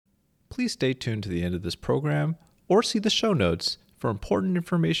Please stay tuned to the end of this program or see the show notes for important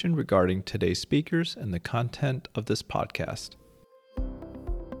information regarding today's speakers and the content of this podcast.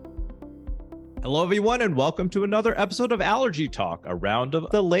 Hello, everyone, and welcome to another episode of Allergy Talk, a round of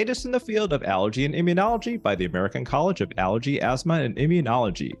the latest in the field of allergy and immunology by the American College of Allergy, Asthma, and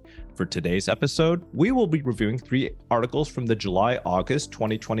Immunology. For today's episode, we will be reviewing 3 articles from the July-August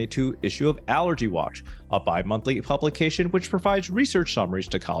 2022 issue of Allergy Watch, a bi-monthly publication which provides research summaries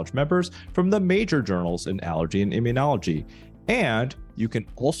to college members from the major journals in allergy and immunology. And you can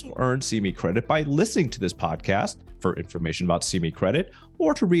also earn CME credit by listening to this podcast. For information about CME credit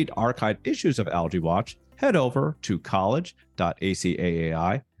or to read archived issues of Allergy Watch, head over to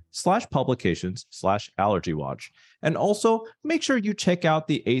college.acaai.publications/allergywatch. And also make sure you check out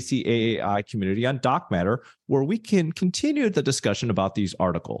the ACAAI community on DocMatter, where we can continue the discussion about these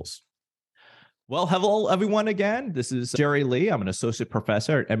articles. Well, hello, everyone, again. This is Jerry Lee. I'm an associate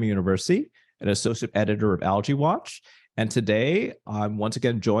professor at Emory University, an associate editor of Allergy Watch. And today, I'm once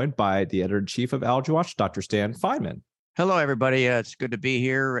again joined by the editor-in-chief of Allergy Watch, Dr. Stan Feynman. Hello, everybody. It's good to be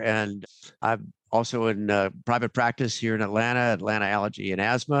here. And I'm also in private practice here in Atlanta Allergy and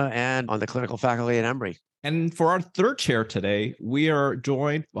Asthma, and on the clinical faculty at Emory. And for our third chair today, we are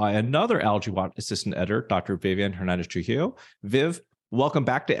joined by another Allergy Watch assistant editor, Dr. Vivian Hernandez-Trujillo. Viv, welcome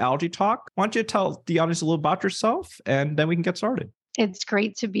back to Allergy Talk. Why don't you tell the audience a little about yourself, and then we can get started. It's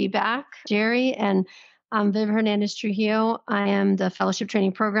great to be back, Jerry. And I'm Viv Hernandez-Trujillo. I am the Fellowship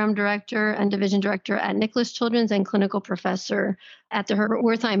Training Program Director and Division Director at Nicholas Children's and Clinical Professor at the Herbert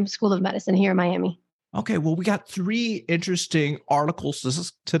Wertheim School of Medicine here in Miami. Okay, well, we got 3 interesting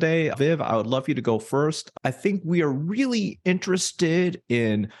articles today. Viv, I would love you to go first. I think we are really interested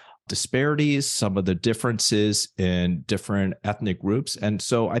in disparities, some of the differences in different ethnic groups. And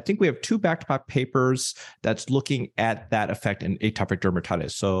so I think we have 2 back-to-back papers that's looking at that effect in atopic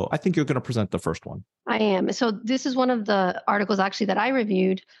dermatitis. So I think you're going to present the first one. I am. So this is one of the articles actually that I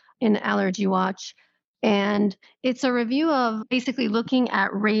reviewed in Allergy Watch. And it's a review of basically looking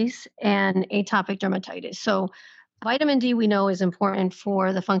at race and atopic dermatitis. So vitamin D we know is important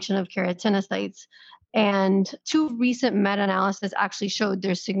for the function of keratinocytes. And 2 recent meta-analyses actually showed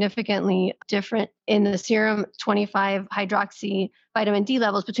they're significantly different in the serum 25-hydroxy vitamin D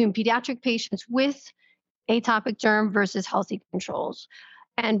levels between pediatric patients with atopic derm versus healthy controls.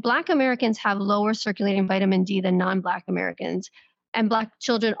 And Black Americans have lower circulating vitamin D than non-Black Americans. And Black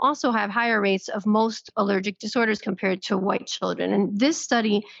children also have higher rates of most allergic disorders compared to white children. And this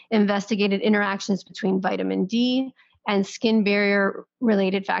study investigated interactions between vitamin D and skin barrier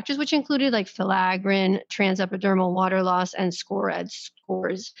related factors, which included like filaggrin, transepidermal water loss, and SCORAD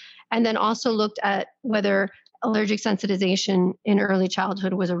scores. And then also looked at whether allergic sensitization in early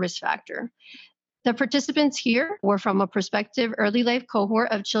childhood was a risk factor. The participants here were from a prospective early life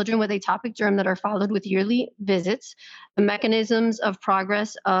cohort of children with atopic derm that are followed with yearly visits, the mechanisms of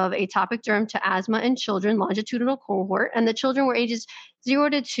progress of atopic derm to asthma in children longitudinal cohort, and the children were ages 0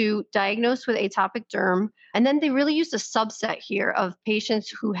 to 2 diagnosed with atopic derm. And then they really used a subset here of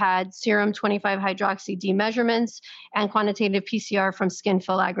patients who had serum 25-hydroxy-D measurements and quantitative PCR from skin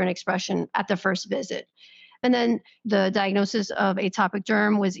filaggrin expression at the first visit. And then the diagnosis of atopic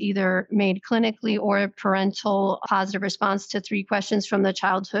derm was either made clinically or parental positive response to 3 questions from the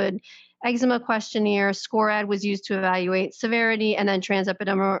childhood eczema questionnaire. SCORAD was used to evaluate severity, and then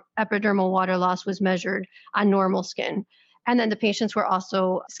transepidermal water loss was measured on normal skin. And then the patients were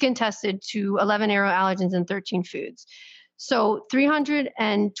also skin tested to 11 aeroallergens and 13 foods. So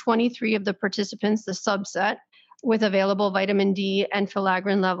 323 of the participants, the subset, with available vitamin D and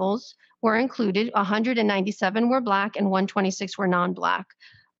filaggrin levels were included. 197 were Black and 126 were non-Black.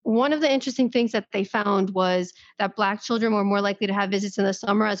 One of the interesting things that they found was that Black children were more likely to have visits in the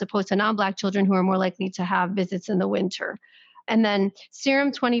summer as opposed to non-Black children who are more likely to have visits in the winter. And then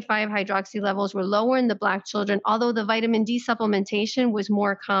serum 25-hydroxy levels were lower in the Black children, although the vitamin D supplementation was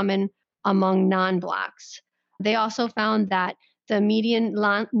more common among non-Blacks. They also found that the median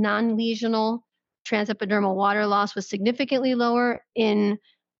non-lesional transepidermal water loss was significantly lower in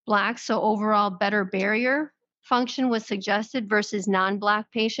Blacks, so overall better barrier function was suggested versus non-Black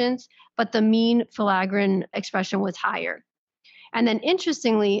patients, but the mean filaggrin expression was higher. And then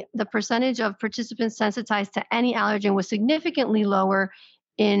interestingly, the percentage of participants sensitized to any allergen was significantly lower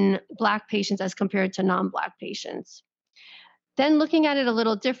in Black patients as compared to non-Black patients. Then looking at it a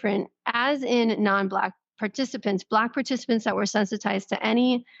little different, as in non-Black participants, Black participants that were sensitized to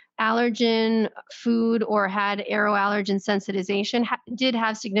any allergen, food, or had aeroallergen sensitization did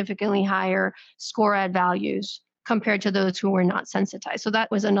have significantly higher SCORAD values compared to those who were not sensitized. So that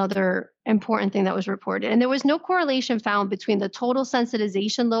was another important thing that was reported. And there was no correlation found between the total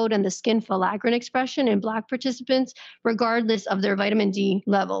sensitization load and the skin filaggrin expression in Black participants, regardless of their vitamin D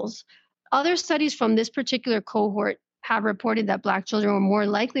levels. Other studies from this particular cohort have reported that Black children were more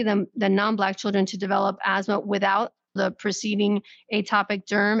likely than non-Black children to develop asthma without the preceding atopic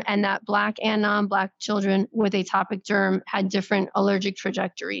derm, and that Black and non-Black children with atopic derm had different allergic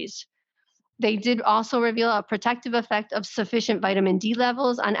trajectories. They did also reveal a protective effect of sufficient vitamin D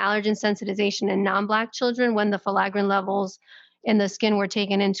levels on allergen sensitization in non-Black children when the filaggrin levels in the skin were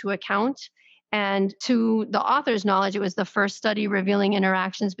taken into account. And to the author's knowledge, it was the first study revealing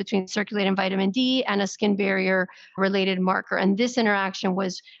interactions between circulating vitamin D and a skin barrier related marker. And this interaction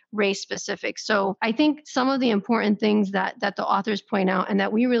was race specific. So I think some of the important things that the authors point out and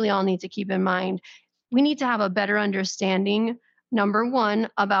that we really all need to keep in mind, we need to have a better understanding, number one,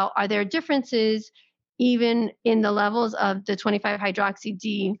 about are there differences even in the levels of the 25-hydroxy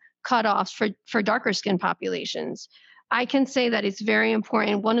D cutoffs for darker skin populations. I can say that it's very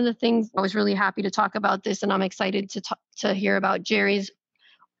important. One of the things I was really happy to talk about this, and I'm excited to hear about Jerry's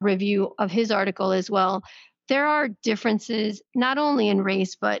review of his article as well. There are differences not only in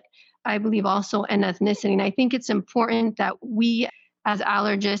race, but I believe also in ethnicity. And I think it's important that we as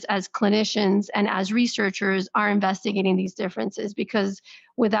allergists, as clinicians, and as researchers are investigating these differences, because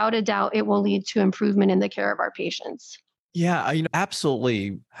without a doubt, it will lead to improvement in the care of our patients. Yeah, I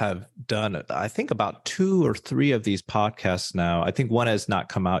absolutely have done, I think, about 2 or 3 of these podcasts now. I think one has not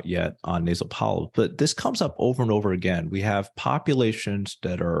come out yet on nasal polyps, but this comes up over and over again. We have populations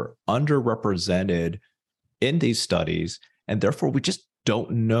that are underrepresented in these studies, and therefore we just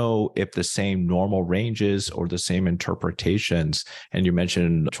don't know if the same normal ranges or the same interpretations. And you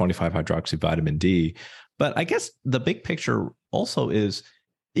mentioned 25-hydroxy vitamin D, but I guess the big picture also is,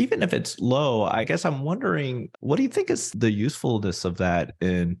 even if it's low, I guess I'm wondering, what do you think is the usefulness of that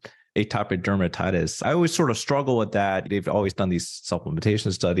in atopic dermatitis? I always sort of struggle with that. They've always done these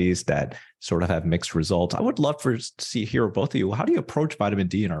supplementation studies that sort of have mixed results. I would love to hear both of you. How do you approach vitamin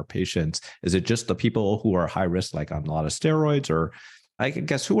D in our patients? Is it just the people who are high risk, like on a lot of steroids, or I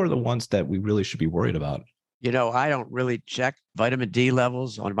guess who are the ones that we really should be worried about? You know, I don't really check vitamin D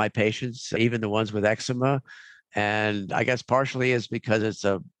levels on my patients, even the ones with eczema. And I guess partially is because it's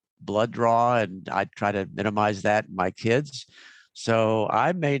a blood draw and I try to minimize that in my kids. So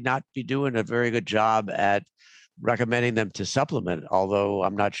I may not be doing a very good job at recommending them to supplement, although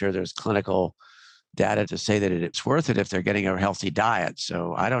I'm not sure there's clinical data to say that it's worth it if they're getting a healthy diet.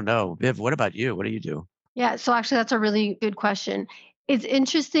 So I don't know. Viv, what about you? What do you do? Yeah, so actually that's a really good question. It's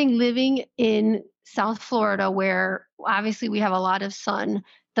interesting living in South Florida, where obviously we have a lot of sun.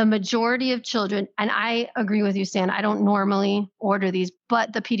 The majority of children, and I agree with you, Stan, I don't normally order these,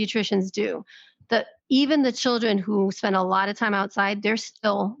 but the pediatricians do. Even the children who spend a lot of time outside, they're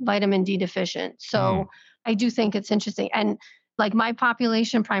still vitamin D deficient. So I do think it's interesting. And like my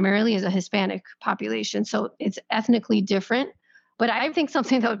population primarily is a Hispanic population, so it's ethnically different. But I think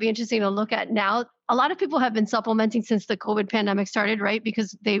something that would be interesting to look at now, a lot of people have been supplementing since the COVID pandemic started, right?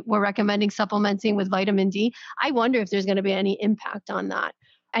 Because they were recommending supplementing with vitamin D. I wonder if there's going to be any impact on that.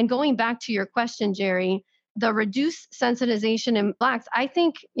 And going back to your question, Jerry, the reduced sensitization in Blacks, I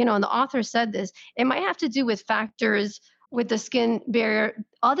think, and the author said this, it might have to do with factors with the skin barrier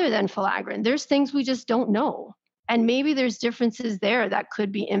other than filaggrin. There's things we just don't know. And maybe there's differences there that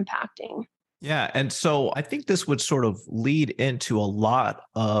could be impacting. Yeah. And so I think this would sort of lead into a lot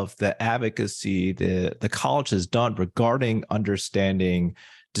of the advocacy the college has done regarding understanding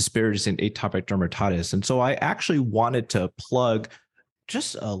disparities in atopic dermatitis. And so I actually wanted to plug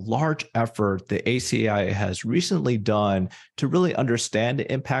just a large effort the ACI has recently done to really understand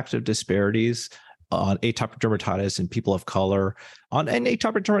the impact of disparities on atopic dermatitis in people of color, and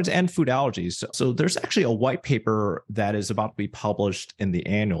atopic dermatitis and food allergies. So there's actually a white paper that is about to be published in the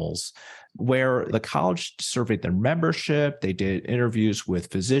annals, where the college surveyed their membership. They did interviews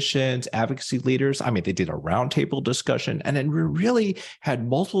with physicians, advocacy leaders. I mean, they did a roundtable discussion, and then we really had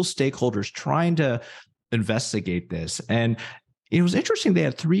multiple stakeholders trying to investigate this. And it was interesting. They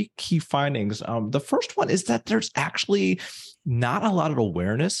had 3 key findings. The first one is that there's actually not a lot of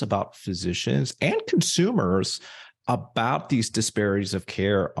awareness about physicians and consumers about these disparities of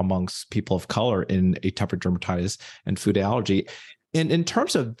care amongst people of color in atopic dermatitis and food allergy. And in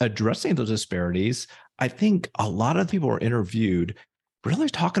terms of addressing those disparities, I think a lot of people were interviewed really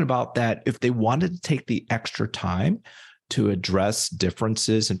talking about that if they wanted to take the extra time to address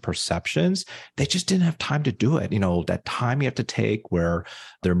differences in perceptions, they just didn't have time to do it. That time you have to take where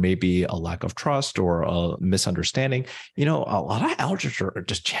there may be a lack of trust or a misunderstanding. A lot of allergists are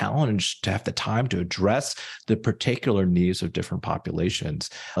just challenged to have the time to address the particular needs of different populations.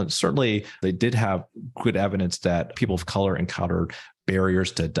 Certainly, they did have good evidence that people of color encountered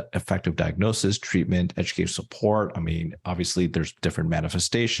barriers to effective diagnosis, treatment, educational support. Obviously, there's different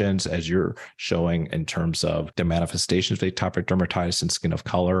manifestations, as you're showing, in terms of the manifestations of atopic dermatitis and skin of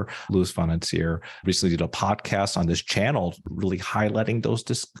color. Louis Financier recently did a podcast on this channel, really highlighting those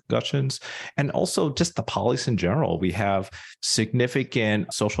discussions. And also just the policy in general. We have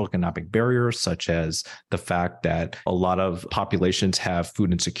significant social economic barriers, such as the fact that a lot of populations have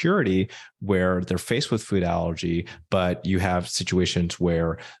food insecurity, where they're faced with food allergy, but you have situations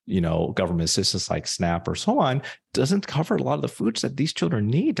where, government assistance like SNAP or so on doesn't cover a lot of the foods that these children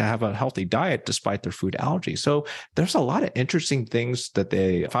need to have a healthy diet despite their food allergy. So there's a lot of interesting things that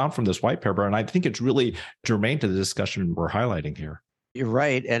they found from this white paper. And I think it's really germane to the discussion we're highlighting here. You're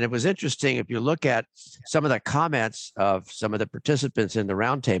right. And it was interesting, if you look at some of the comments of some of the participants in the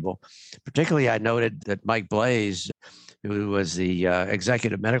roundtable, particularly I noted that Mike Blaze, who was the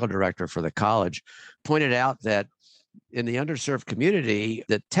executive medical director for the college, pointed out that in the underserved community,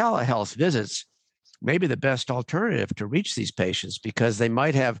 that telehealth visits may be the best alternative to reach these patients, because they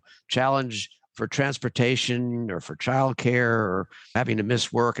might have challenge for transportation or for childcare or having to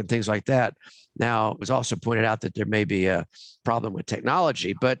miss work and things like that. Now, it was also pointed out that there may be a problem with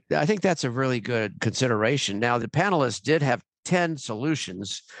technology, but I think that's a really good consideration. Now, the panelists did have 10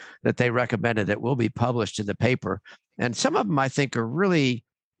 solutions that they recommended that will be published in the paper. And some of them I think are really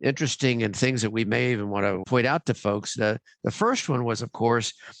interesting and things that we may even want to point out to folks. The first one was, of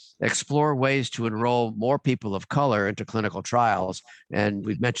course, explore ways to enroll more people of color into clinical trials. And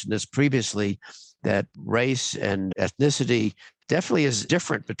we've mentioned this previously, that race and ethnicity definitely is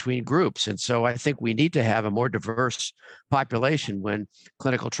different between groups. And so I think we need to have a more diverse population when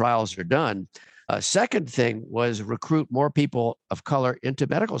clinical trials are done. Second thing was recruit more people of color into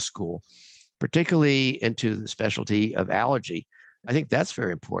medical school, particularly into the specialty of allergy. I think that's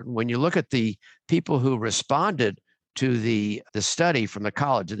very important. When you look at the people who responded to the study from the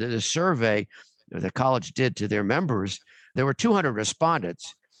college, the survey the college did to their members, there were 200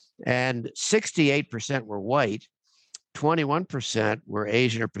 respondents, and 68% were white, 21% were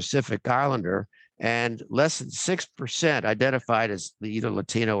Asian or Pacific Islander, and less than 6% identified as either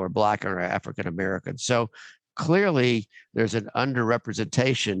Latino or Black or African American. So clearly, there's an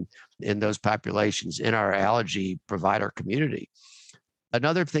underrepresentation in those populations in our allergy provider community.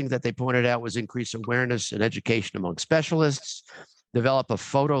 Another thing that they pointed out was increase awareness and education among specialists, develop a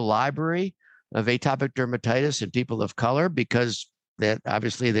photo library of atopic dermatitis in people of color, because that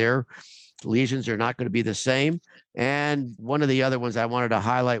obviously their lesions are not going to be the same. And one of the other ones I wanted to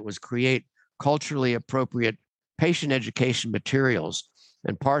highlight was create culturally appropriate patient education materials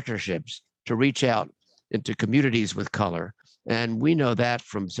and partnerships to reach out into communities with color. And we know that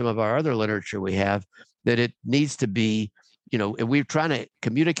from some of our other literature we have, that it needs to be, if we're trying to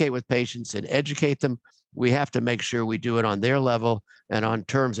communicate with patients and educate them, we have to make sure we do it on their level and on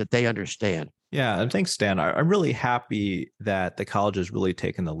terms that they understand. Yeah, and thanks, Dan. I'm really happy that the college has really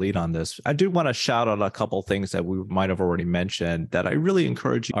taken the lead on this. I do want to shout out a couple of things that we might have already mentioned that I really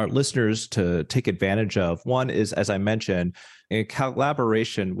encourage our listeners to take advantage of. One is, as I mentioned, in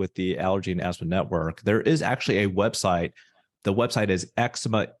collaboration with the Allergy and Asthma Network, there is actually a website. The website is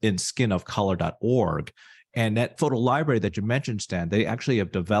eczemainSkinOfColor.org. And that photo library that you mentioned, Stan, they actually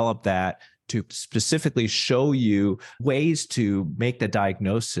have developed that to specifically show you ways to make the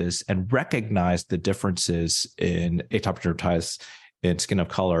diagnosis and recognize the differences in atopic dermatitis and skin of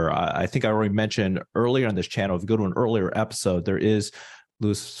color. I think I already mentioned earlier on this channel, if you go to an earlier episode, there is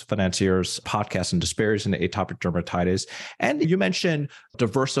Louis Financier's podcast on disparities in atopic dermatitis. And you mentioned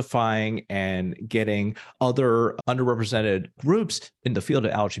diversifying and getting other underrepresented groups in the field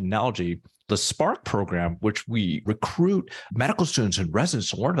of allergy immunology. The SPARK program, which we recruit medical students and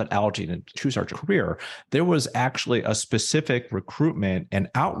residents to learn about allergy and choose our career, there was actually a specific recruitment and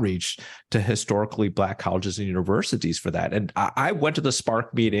outreach to historically Black colleges and universities for that. And I went to the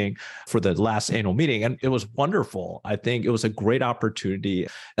SPARK meeting for the last annual meeting, and it was wonderful. I think it was a great opportunity.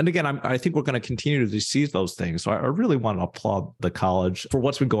 And again, I think we're going to continue to seize those things. So I really want to applaud the college for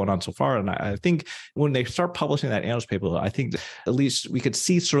what's been going on so far. And I think when they start publishing that analyst paper, I think at least we could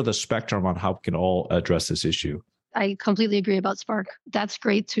see sort of the spectrum on how we can all address this issue. I completely agree about Spark. That's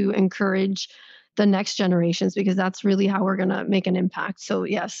great to encourage the next generations, because that's really how we're going to make an impact. So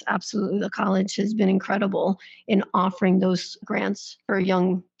yes, absolutely. The college has been incredible in offering those grants for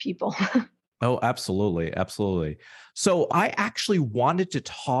young people. Oh, absolutely. Absolutely. So I actually wanted to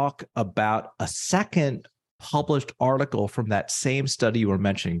talk about a second published article from that same study you were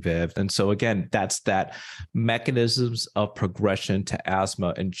mentioning, Viv. And so again, that's that mechanisms of progression to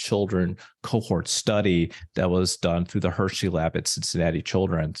asthma in children cohort study that was done through the Hershey lab at Cincinnati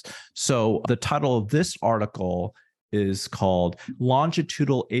Children's. So the title of this article is called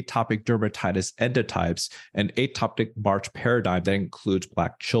Longitudinal Atopic Dermatitis Endotypes, an Atopic March Paradigm that includes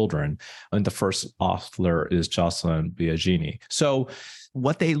Black children. And the first author is Jocelyn Biagini. So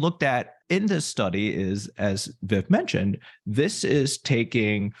what they looked at in this study is, as Viv mentioned, this is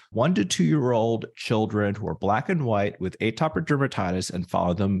taking 1 to 2-year-old children who are Black and white with atopic dermatitis and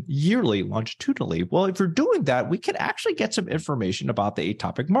follow them yearly longitudinally. Well, if you're doing that, we can actually get some information about the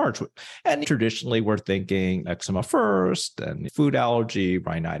atopic march. And traditionally, we're thinking eczema first, and food allergy,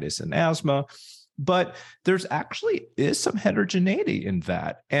 rhinitis, and asthma. But there's actually is some heterogeneity in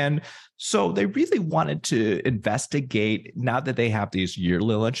that. And so they really wanted to investigate, now that they have these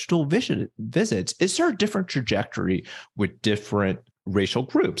yearly longitudinal visits, is there a different trajectory with different racial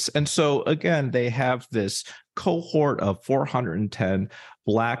groups? And so again, they have this cohort of 410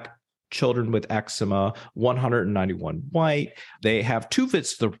 Black children with eczema, 191 white. They have 2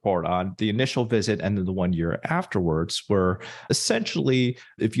 visits to report on, the initial visit and then the 1 year afterwards, where essentially,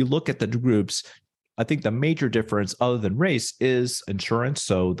 if you look at the groups, I think the major difference other than race is insurance.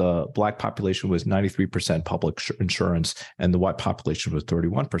 So the Black population was 93% public insurance and the white population was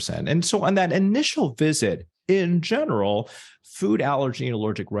 31%. And so on that initial visit, in general, food allergy and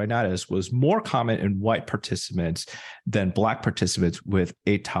allergic rhinitis was more common in white participants than Black participants with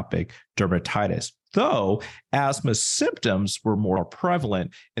atopic dermatitis, though asthma symptoms were more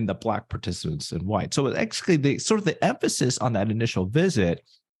prevalent in the Black participants than white. So actually, the emphasis on that initial visit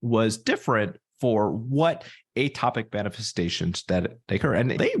was different for what atopic manifestations that they occur.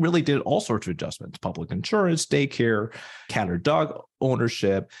 And they really did all sorts of adjustments: public insurance, daycare, cat or dog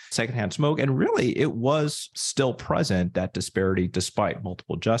ownership, secondhand smoke. And really, it was still present, that disparity, despite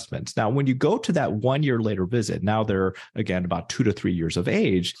multiple adjustments. Now, when you go to that 1 year later visit, now they're, again, about 2 to 3 years of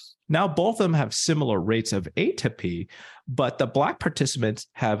age. Now, both of them have similar rates of atopy, but the Black participants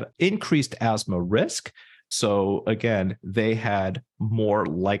have increased asthma risk. So again, they had more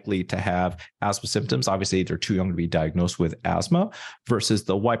likely to have asthma symptoms. Obviously, they're too young to be diagnosed with asthma, versus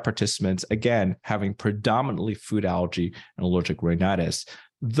the white participants, again, having predominantly food allergy and allergic rhinitis.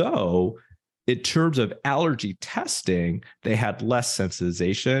 Though, in terms of allergy testing, they had less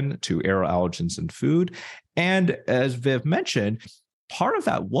sensitization to aero allergens in food. And as Viv mentioned, part of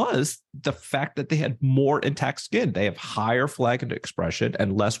that was the fact that they had more intact skin. They have higher flagellant expression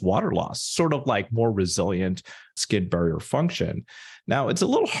and less water loss, sort of like more resilient skin barrier function. Now, it's a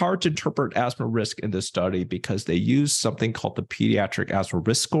little hard to interpret asthma risk in this study because they use something called the pediatric asthma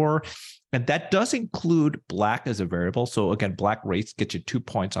risk score. And that does include Black as a variable. So again, Black race gets you 2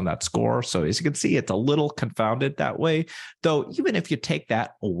 points on that score. So as you can see, it's a little confounded that way. Though even if you take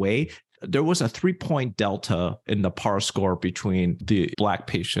that away, there was a 3-point delta in the PAR score between the Black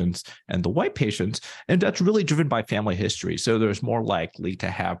patients and the white patients. And that's really driven by family history. So there's more likely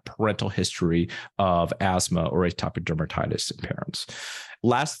to have parental history of asthma or atopic dermatitis in parents.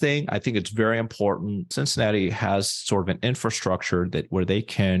 Last thing, I think it's very important. Cincinnati has sort of an infrastructure where they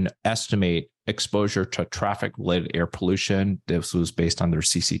can estimate exposure to traffic-related air pollution. This was based on their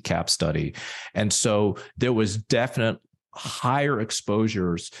CC-CAP study. And so there was definite higher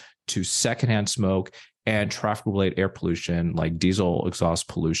exposures to secondhand smoke and traffic-related air pollution, like diesel exhaust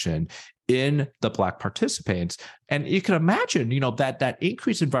pollution, in the Black participants. And you can imagine, that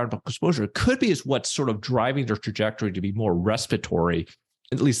increased environmental exposure could be is what's sort of driving their trajectory to be more respiratory,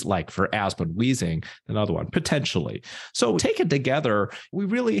 at least like for asthma and wheezing, another one, potentially. So taken together, we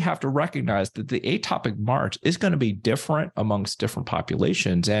really have to recognize that the atopic march is going to be different amongst different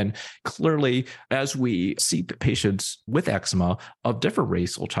populations. And clearly, as we see patients with eczema of different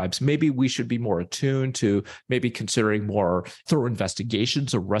racial types, maybe we should be more attuned to maybe considering more thorough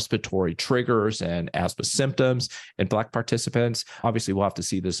investigations of respiratory triggers and asthma symptoms in Black participants. Obviously, we'll have to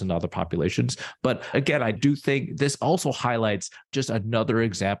see this in other populations. But again, I do think this also highlights just another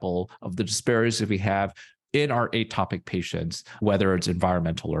example of the disparities that we have in our atopic patients, whether it's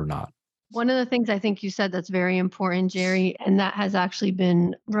environmental or not. One of the things I think you said that's very important, Jerry, and that has actually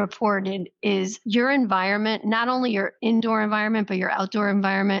been reported, is your environment, not only your indoor environment, but your outdoor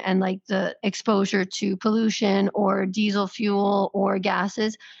environment, and like the exposure to pollution or diesel fuel or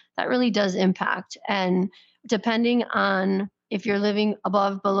gases, that really does impact. And depending on if you're living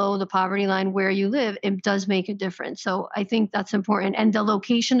above, below the poverty line, where you live, it does make a difference. So I think that's important. And the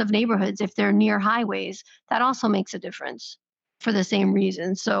location of neighborhoods, if they're near highways, that also makes a difference for the same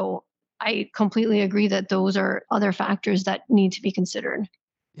reason. So I completely agree that those are other factors that need to be considered.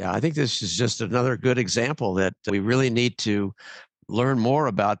 Yeah, I think this is just another good example that we really need to learn more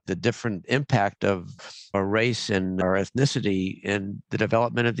about the different impact of our race and our ethnicity in the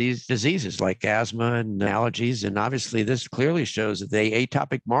development of these diseases like asthma and allergies. And obviously, this clearly shows that the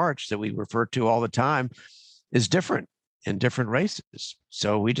atopic march that we refer to all the time is different in different races.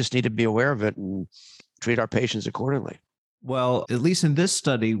 So we just need to be aware of it and treat our patients accordingly. Well, at least in this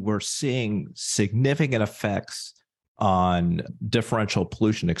study, we're seeing significant effects on differential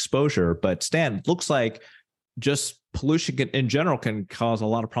pollution exposure. But Stan, it looks like just pollution in general can cause a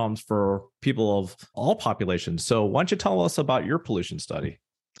lot of problems for people of all populations. So why don't you tell us about your pollution study?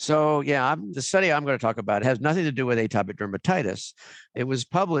 So, yeah, the study I'm going to talk about has nothing to do with atopic dermatitis. It was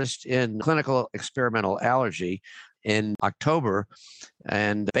published in Clinical Experimental Allergy in October.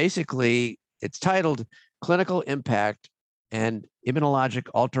 And basically, it's titled Clinical Impact and Immunologic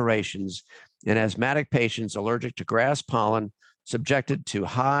Alterations in Asthmatic Patients Allergic to Grass Pollen Subjected to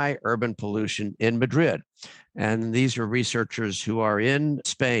High Urban Pollution in Madrid. And these are researchers who are in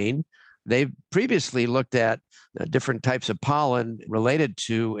Spain. They've previously looked at different types of pollen related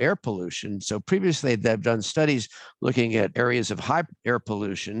to air pollution. So previously, they've done studies looking at areas of high air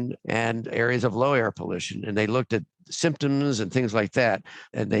pollution and areas of low air pollution. And they looked at symptoms and things like that.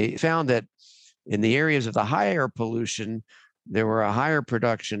 And they found that in the areas of the high air pollution, there were a higher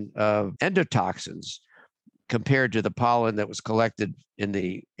production of endotoxins compared to the pollen that was collected in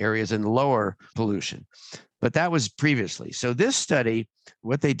the areas in lower pollution. But that was previously. So this study,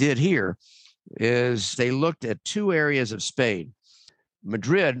 what they did here is they looked at two areas of Spain.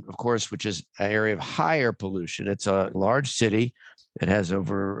 Madrid, of course, which is an area of higher pollution. It's a large city. It has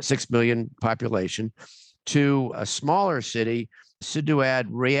over 6 million population, to a smaller city, Ciudad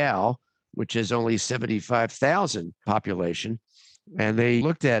Real, which is only 75,000 population. And they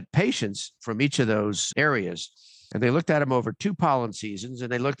looked at patients from each of those areas. And they looked at them over 2 pollen seasons.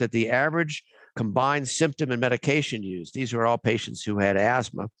 And they looked at the average combined symptom and medication use. These were all patients who had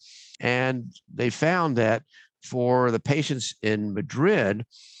asthma. And they found that for the patients in Madrid,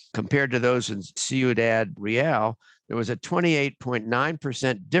 compared to those in Ciudad Real, there was a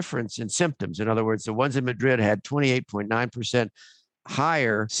 28.9% difference in symptoms. In other words, the ones in Madrid had 28.9%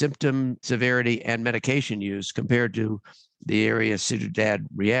 higher symptom severity and medication use compared to the area Ciudad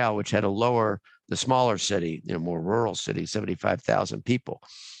Real, which had the smaller city, more rural city, 75,000 people.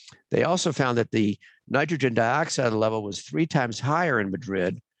 They also found that the nitrogen dioxide level was 3 times higher in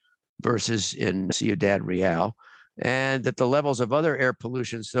Madrid versus in Ciudad Real, and that the levels of other air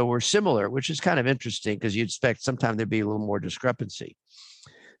pollutions, though, were similar, which is kind of interesting because you'd expect sometimes there'd be a little more discrepancy.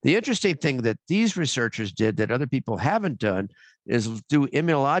 The interesting thing that these researchers did that other people haven't done is do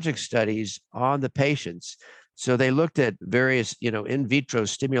immunologic studies on the patients. So they looked at various, in vitro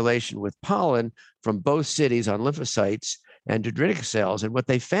stimulation with pollen from both cities on lymphocytes and dendritic cells. And what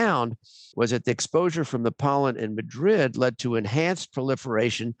they found was that the exposure from the pollen in Madrid led to enhanced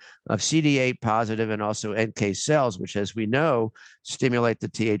proliferation of CD8 positive and also NK cells, which, as we know, stimulate the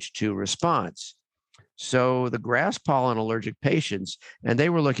Th2 response. So the grass pollen allergic patients, and they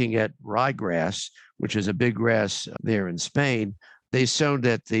were looking at ryegrass, which is a big grass there in Spain. They showed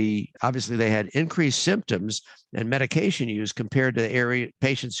that obviously they had increased symptoms and medication use compared to the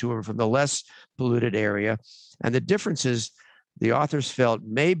patients who were from the less polluted area. And the differences the authors felt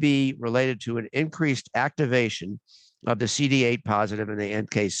may be related to an increased activation of the CD8 positive and the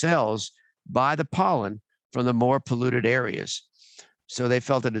NK cells by the pollen from the more polluted areas. So they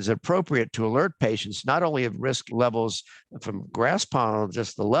felt it is appropriate to alert patients not only of risk levels from grass pollen,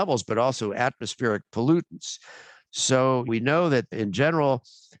 just the levels, but also atmospheric pollutants. So we know that in general,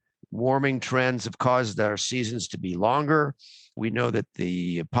 warming trends have caused our seasons to be longer. We know that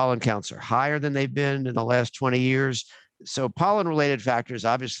the pollen counts are higher than they've been in the last 20 years. So pollen-related factors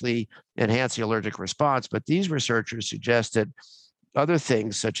obviously enhance the allergic response, but these researchers suggest that other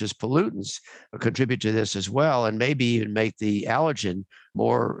things such as pollutants contribute to this as well, and maybe even make the allergen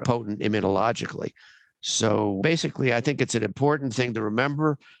more potent immunologically. So basically, I think it's an important thing to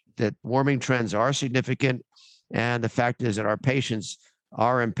remember that warming trends are significant. And the fact is that our patients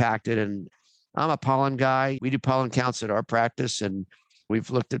are impacted. And I'm a pollen guy. We do pollen counts at our practice, and we've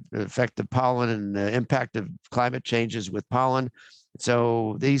looked at the effect of pollen and the impact of climate changes with pollen.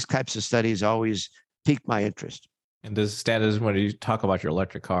 So these types of studies always pique my interest. And this standard is when you talk about your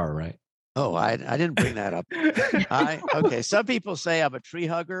electric car, right? Oh, I didn't bring that up. Okay. Some people say I'm a tree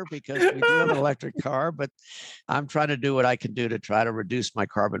hugger because we do have an electric car, but I'm trying to do what I can do to try to reduce my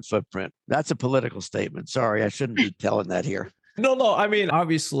carbon footprint. That's a political statement. Sorry, I shouldn't be telling that here. No. I mean,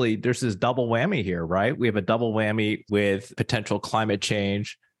 obviously, there's this double whammy here, right? We have a double whammy with potential climate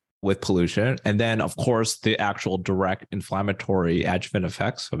change, with pollution. And then, of course, the actual direct inflammatory adjuvant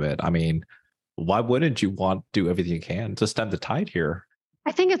effects of it. I mean, why wouldn't you want to do everything you can to stem the tide here?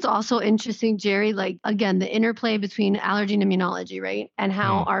 I think it's also interesting, Jerry, like again, the interplay between allergy and immunology, right? And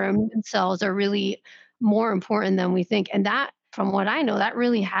how our immune cells are really more important than we think. And that, from what I know, that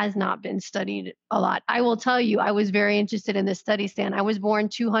really has not been studied a lot. I will tell you, I was very interested in this study, Stan. I was born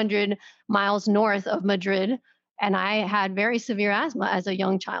 200 miles north of Madrid, and I had very severe asthma as a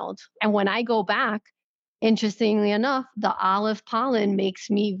young child. And when I go back, interestingly enough, the olive pollen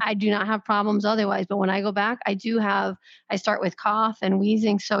makes me, I do not have problems otherwise. But when I go back, I start with cough and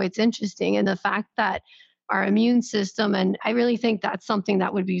wheezing. So it's interesting. And the fact that our immune system, and I really think that's something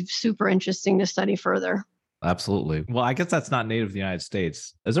that would be super interesting to study further. Absolutely. Well, I guess that's not native to the United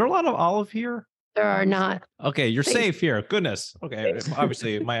States. Is there a lot of olive here? There are not. Okay, you're safe here. Goodness. Okay.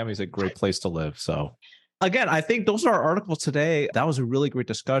 Obviously, Miami's a great place to live. So again, I think those are our articles today. That was a really great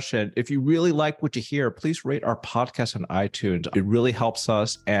discussion. If you really like what you hear, please rate our podcast on iTunes. It really helps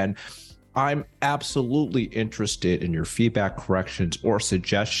us. And I'm absolutely interested in your feedback, corrections, or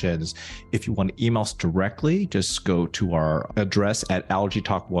suggestions. If you want to email us directly, just go to our address at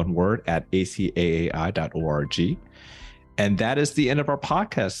AllergyTalk, one word, at acaai.org. And that is the end of our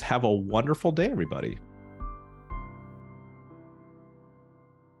podcast. Have a wonderful day, everybody.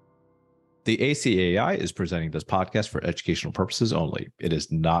 The ACAI is presenting this podcast for educational purposes only. It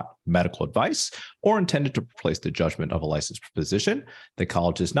is not medical advice or intended to replace the judgment of a licensed physician. The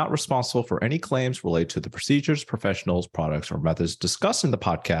college is not responsible for any claims related to the procedures, professionals, products, or methods discussed in the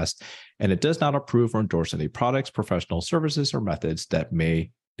podcast, and it does not approve or endorse any products, professional services, or methods that may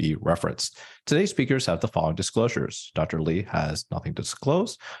be referenced. Today's speakers have the following disclosures. Dr. Lee has nothing to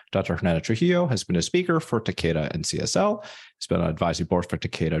disclose. Dr. Hernando Trujillo has been a speaker for Takeda and CSL. He's been on advisory boards for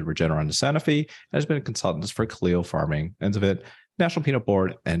Takeda, Regeneron, and Sanofi, and has been a consultant for Clio Farming, Enzivit, National Peanut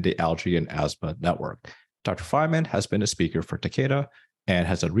Board, and the Allergy and Asthma Network. Dr. Feynman has been a speaker for Takeda and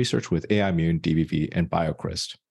has done research with AI Immune, DBV, and BioCryst.